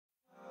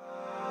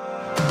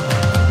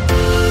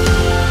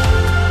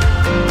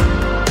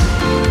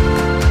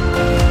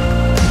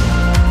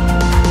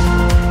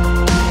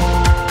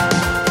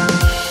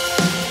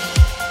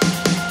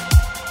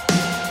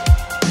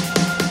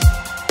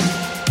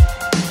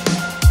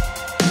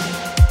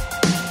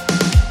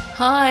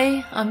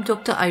Hi, I'm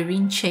Dr.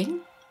 Irene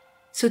Cheng.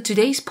 So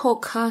today's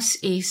podcast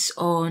is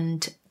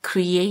on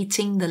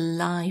creating the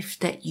life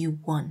that you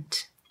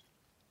want.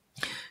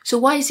 So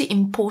why is it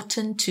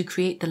important to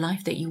create the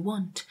life that you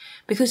want?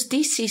 Because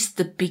this is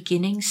the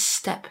beginning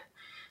step,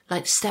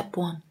 like step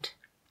one.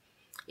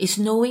 It's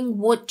knowing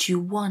what you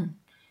want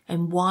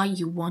and why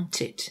you want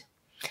it.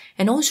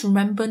 And also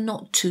remember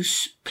not to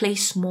play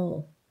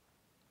small.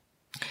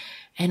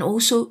 And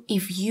also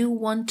if you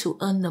want to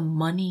earn the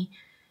money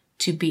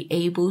to be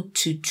able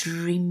to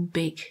dream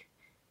big,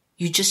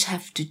 you just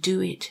have to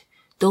do it.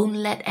 Don't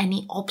let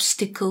any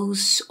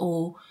obstacles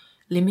or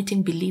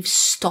limiting beliefs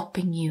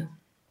stopping you.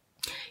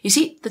 You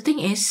see, the thing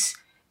is,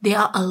 there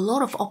are a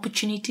lot of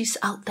opportunities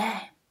out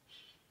there.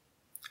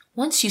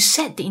 Once you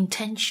set the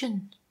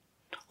intention,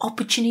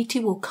 opportunity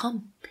will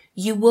come.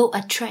 You will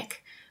attract.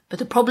 But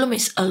the problem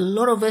is a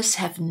lot of us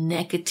have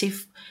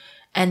negative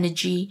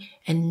energy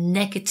and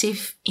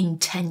negative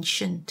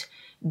intention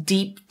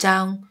deep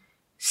down,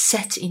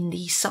 set in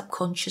the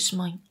subconscious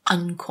mind,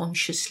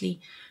 unconsciously,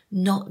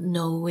 not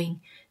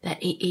knowing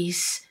that it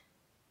is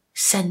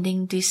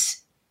sending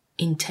this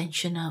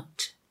intention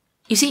out.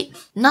 You see,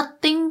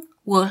 nothing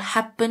will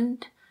happen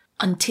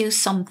until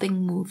something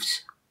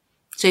moves.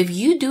 So if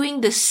you're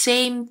doing the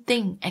same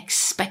thing,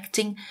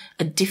 expecting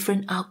a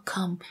different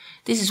outcome,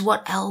 this is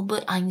what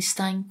Albert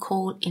Einstein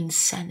called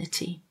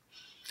insanity.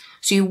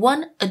 So you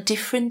want a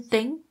different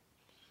thing,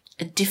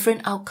 a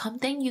different outcome,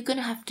 then you're going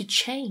to have to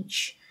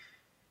change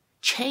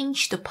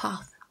the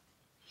path.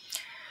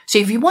 So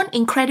if you want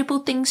incredible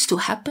things to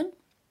happen,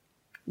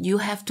 you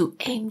have to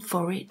aim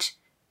for it.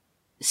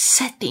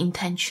 Set the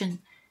intention.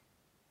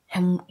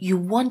 And you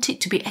want it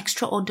to be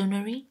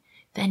extraordinary,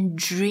 then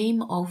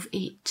dream of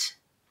it.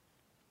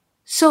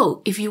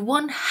 So if you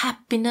want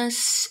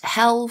happiness,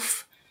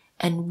 health,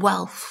 and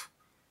wealth,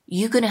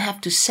 you're going to have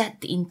to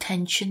set the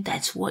intention.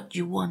 That's what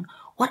you want.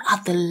 What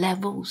are the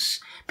levels?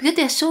 Because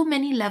there are so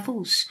many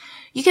levels.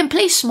 You can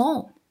play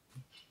small.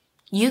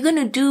 You're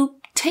going to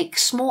take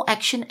small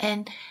action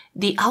and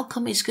the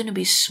outcome is going to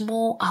be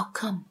small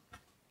outcome.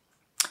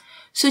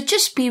 So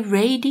just be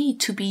ready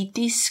to be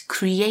this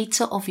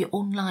creator of your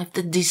own life,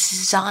 the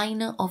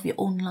designer of your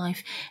own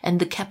life and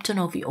the captain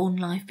of your own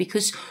life,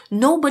 because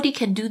nobody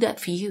can do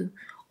that for you.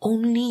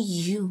 Only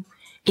you.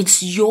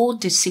 It's your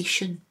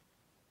decision.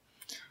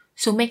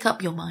 So make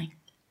up your mind.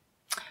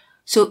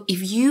 So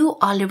if you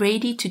are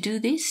ready to do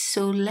this,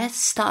 so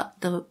let's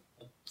start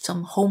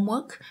some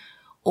homework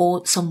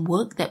or some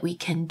work that we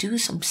can do,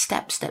 some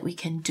steps that we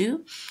can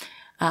do.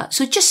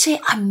 So just say,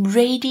 I'm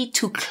ready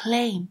to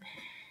claim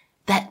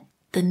that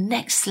the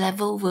next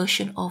level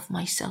version of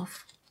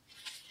myself.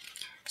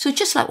 So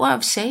just like what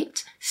I've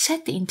said,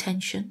 set the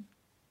intention,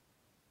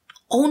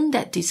 own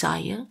that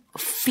desire,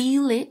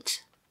 feel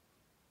it,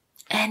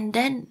 and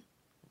then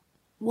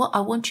what I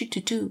want you to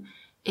do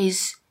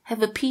is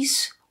have a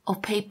piece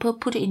of paper,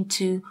 put it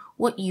into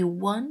what you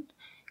want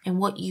and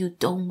what you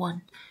don't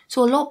want.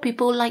 So a lot of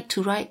people like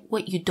to write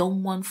what you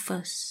don't want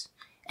first.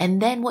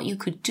 And then what you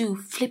could do,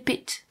 flip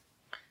it.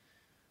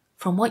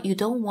 From what you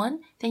don't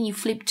want, then you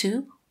flip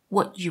to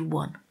what you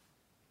want.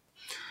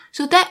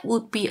 So that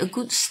would be a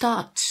good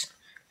start.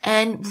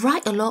 And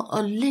write a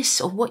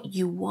list of what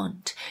you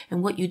want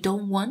and what you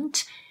don't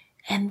want.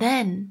 And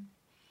then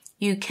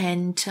you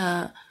can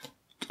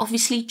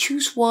obviously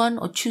choose one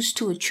or choose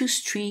two or choose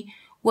three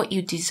what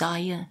you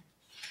desire.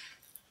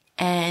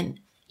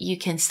 And you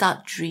can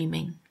start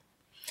dreaming.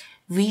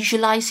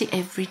 Visualize it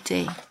every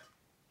day.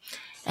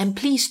 And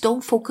please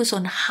don't focus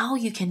on how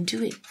you can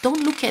do it.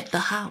 Don't look at the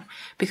how.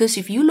 Because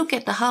if you look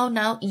at the how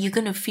now, you're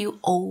going to feel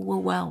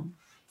overwhelmed.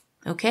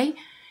 Okay?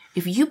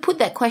 If you put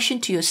that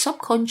question to your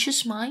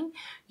subconscious mind,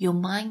 your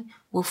mind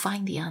will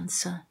find the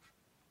answer.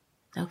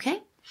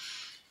 Okay?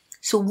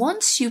 So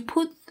once you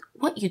put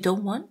what you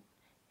don't want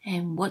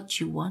and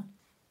what you want,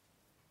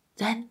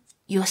 then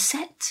you're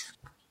set.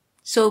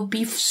 So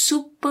be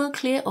super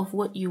clear of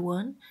what you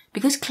want,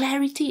 because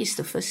clarity is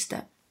the first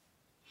step.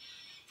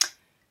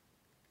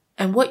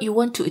 And what you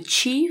want to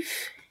achieve,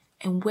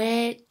 and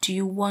where do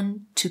you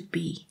want to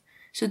be?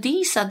 So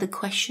these are the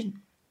questions.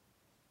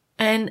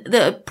 And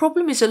the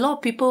problem is a lot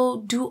of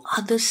people do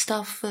other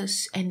stuff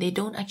first and they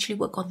don't actually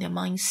work on their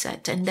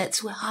mindset. And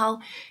that's how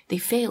they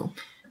fail.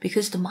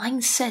 Because the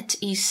mindset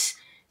is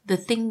the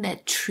thing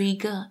that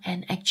trigger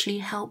and actually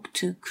help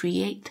to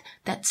create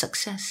that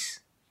success.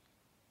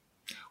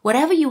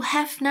 Whatever you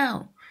have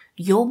now,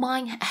 your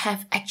mind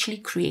have actually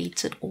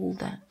created all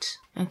that.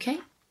 Okay?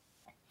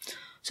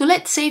 So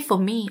let's say for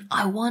me,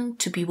 I want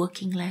to be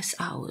working less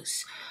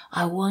hours.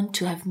 I want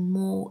to have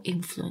more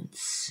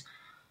influence.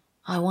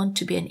 I want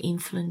to be an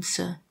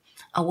influencer.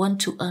 I want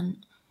to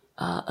earn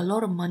a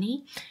lot of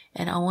money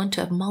and I want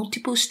to have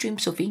multiple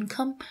streams of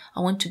income.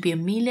 I want to be a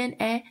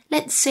millionaire.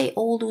 Let's say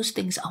all those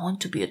things. I want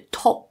to be a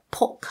top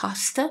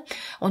podcaster.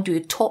 I want to be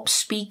a top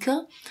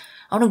speaker.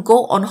 I want to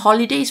go on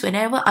holidays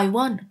whenever I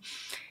want.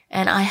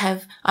 And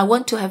I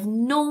want to have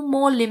no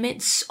more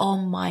limits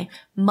on my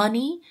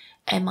money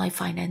and my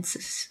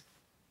finances.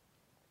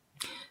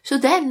 So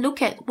then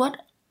look at what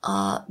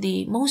are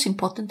the most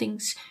important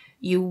things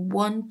you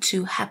want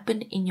to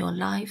happen in your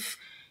life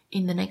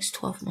in the next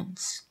 12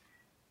 months?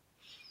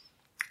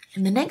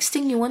 And the next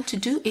thing you want to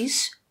do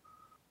is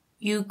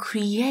you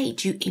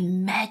create, you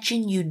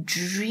imagine, you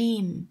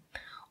dream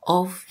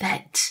of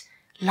that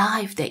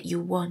life that you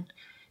want.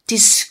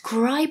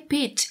 Describe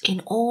it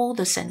in all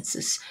the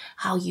senses.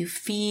 How you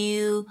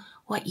feel,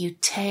 what you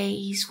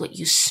taste, what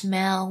you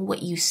smell,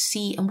 what you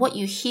see, and what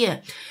you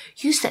hear.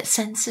 Use that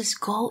senses,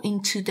 go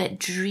into that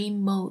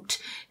dream mode,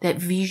 that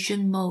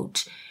vision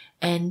mode,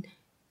 and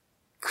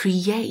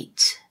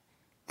create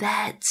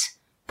that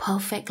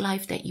perfect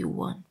life that you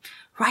want.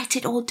 Write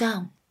it all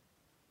down.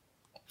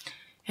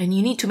 And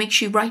you need to make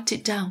sure you write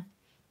it down.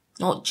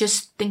 Not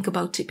just think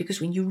about it, because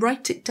when you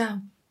write it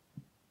down,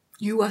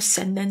 you are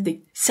sending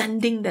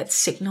that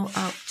signal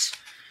out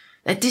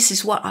that this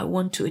is what I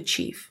want to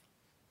achieve.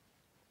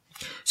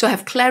 So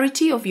have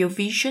clarity of your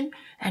vision,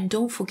 and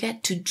don't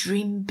forget to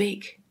dream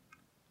big.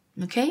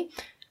 Okay?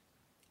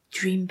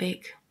 Dream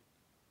big.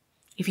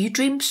 If you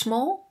dream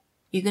small,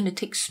 you're going to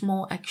take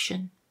small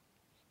action,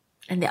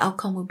 and the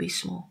outcome will be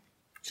small.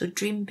 So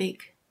dream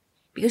big,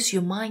 because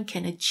your mind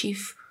can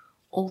achieve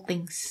all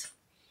things.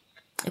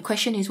 The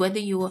question is whether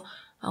you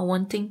are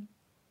wanting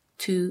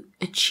to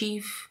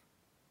achieve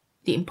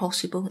the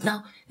impossible.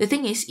 Now, the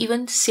thing is,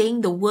 even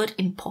saying the word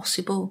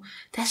impossible,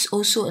 that's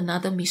also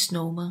another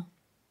misnomer.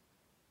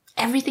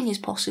 Everything is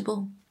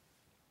possible.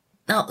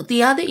 Now,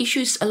 the other issue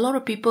is a lot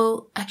of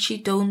people actually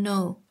don't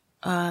know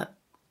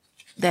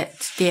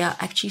that they are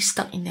actually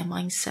stuck in their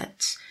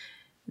mindsets.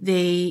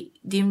 They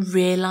didn't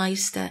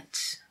realize that.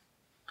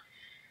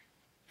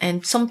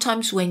 And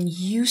sometimes when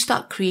you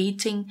start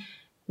creating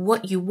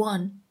what you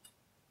want,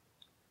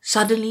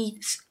 suddenly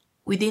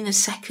within a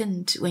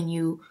second, when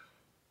you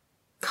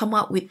come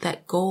up with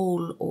that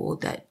goal or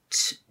that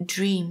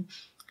dream,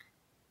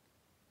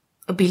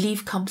 a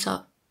belief comes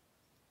up.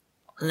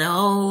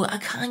 No, I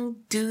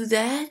can't do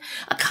that.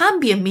 I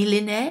can't be a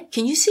millionaire.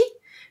 Can you see?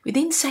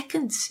 Within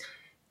seconds,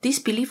 this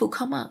belief will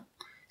come up.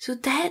 So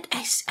that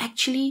is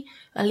actually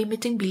a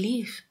limiting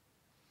belief.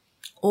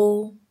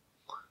 Or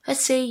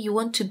let's say you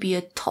want to be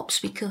a top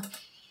speaker.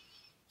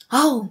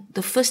 Oh,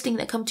 the first thing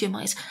that comes to your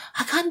mind is,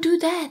 I can't do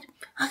that.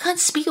 I can't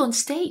speak on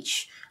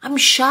stage. I'm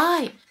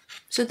shy.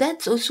 So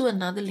that's also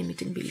another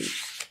limiting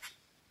belief.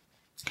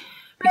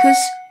 Because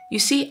you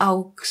see,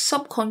 our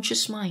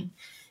subconscious mind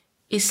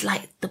is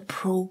like the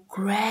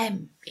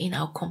program in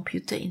our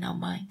computer, in our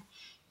mind.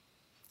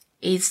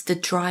 It's the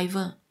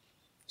driver.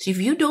 So if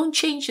you don't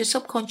change your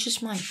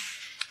subconscious mind,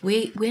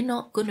 we're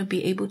not going to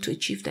be able to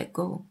achieve that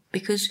goal,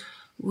 because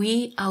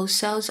we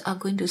ourselves are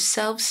going to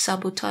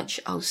self-sabotage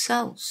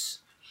ourselves.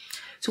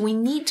 So we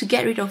need to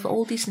get rid of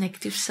all this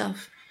negative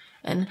stuff.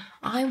 And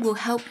I will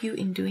help you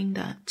in doing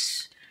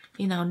that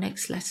in our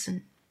next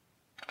lesson.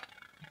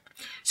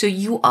 So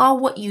you are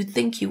what you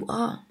think you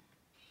are.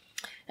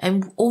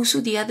 And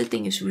also the other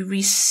thing is, we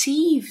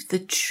receive the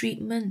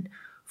treatment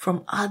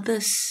from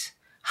others,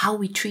 how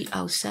we treat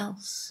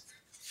ourselves.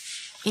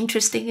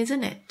 Interesting,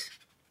 isn't it?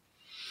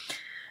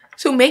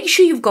 So make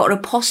sure you've got a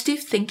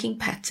positive thinking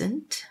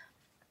pattern.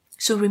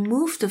 So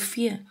remove the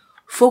fear.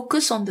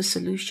 Focus on the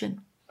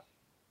solution.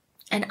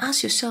 And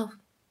ask yourself,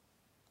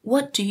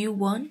 what do you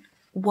want?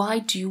 Why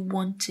do you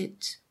want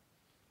it?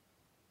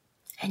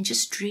 And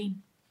just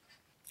dream.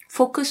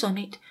 Focus on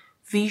it.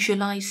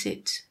 Visualize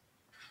it.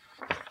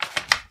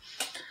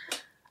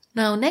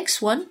 Now,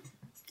 next one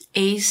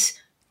is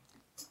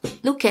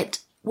look at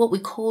what we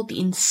call the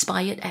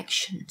inspired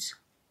actions.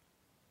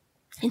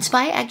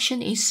 Inspired action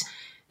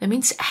that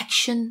means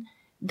action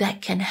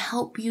that can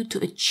help you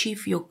to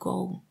achieve your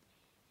goal.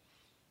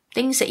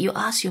 Things that you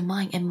ask your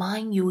mind, and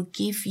mind you will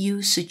give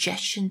you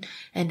suggestion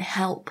and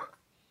help.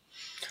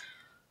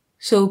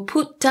 So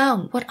put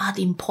down what are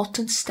the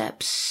important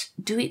steps.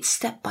 Do it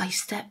step by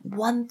step,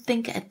 one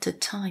thing at a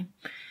time.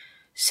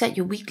 Set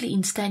your weekly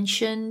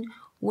intention.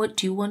 What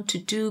do you want to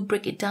do?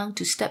 Break it down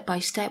to step by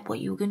step,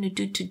 what you're going to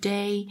do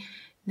today,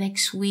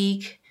 next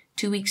week,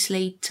 2 weeks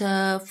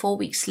later, 4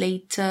 weeks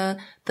later,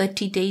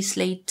 30 days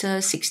later,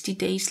 60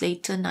 days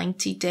later,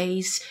 90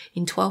 days,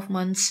 in 12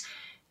 months.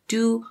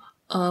 Do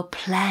a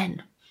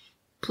plan.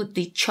 Put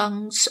the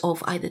chunks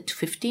of either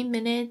 15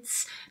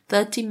 minutes,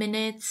 30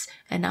 minutes,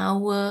 an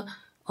hour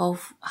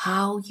of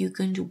how you're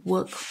going to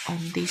work on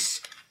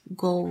these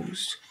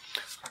goals.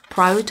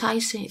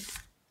 Prioritize it.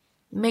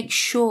 Make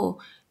sure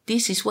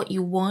this is what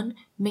you want.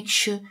 Make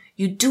sure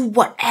you do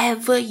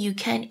whatever you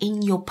can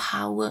in your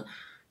power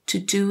to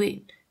do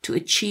it, to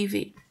achieve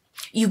it.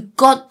 You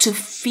got to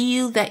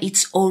feel that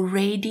it's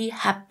already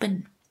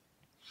happened.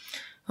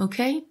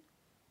 Okay?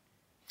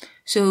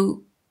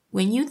 So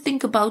when you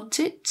think about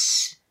it,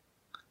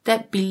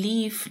 that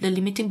belief, the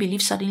limiting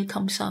belief suddenly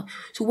comes out.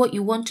 So what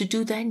you want to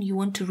do then, you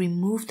want to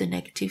remove the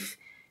negative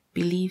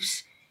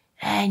beliefs,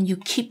 and you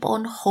keep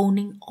on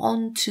honing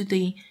on to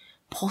the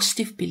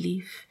positive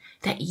belief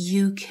that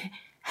you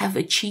have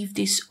achieved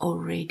this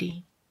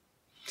already.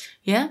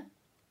 Yeah?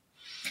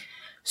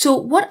 So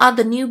what are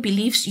the new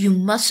beliefs you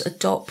must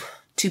adopt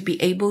to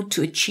be able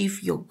to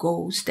achieve your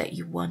goals that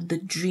you want, the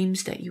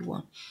dreams that you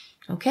want.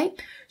 Okay?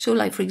 So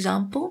like, for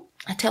example,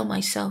 I tell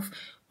myself,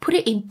 put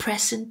it in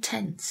present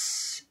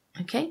tense.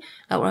 Okay?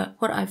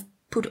 Like what I've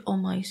put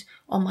on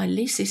my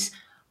list is,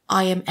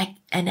 I am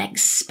an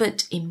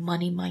expert in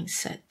money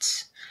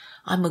mindset.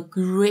 I'm a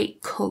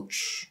great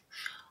coach.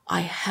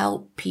 I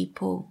help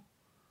people.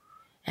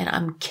 And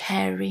I'm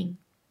caring.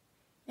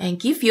 And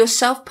give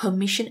yourself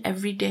permission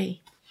every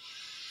day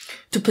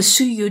to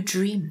pursue your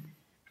dream,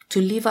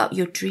 to live out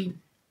your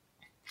dream.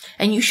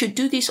 And you should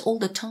do this all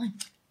the time.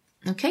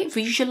 Okay?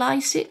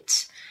 Visualize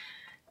it.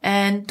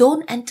 And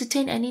don't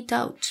entertain any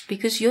doubt,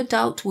 because your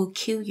doubt will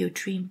kill your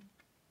dream.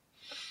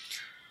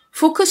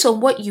 Focus on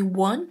what you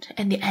want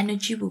and the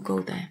energy will go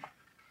there.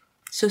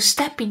 So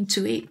step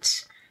into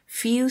it.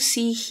 Feel,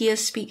 see, hear,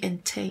 speak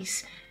and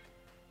taste.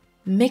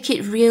 Make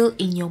it real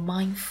in your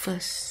mind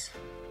first.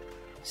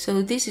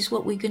 So this is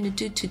what we're going to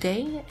do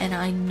today, and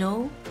I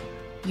know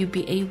you'll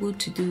be able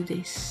to do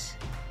this.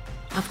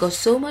 I've got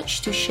so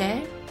much to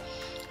share.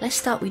 Let's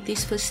start with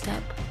this first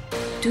step.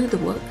 Do the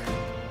work,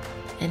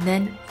 and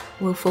then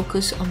we'll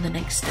focus on the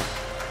next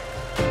step.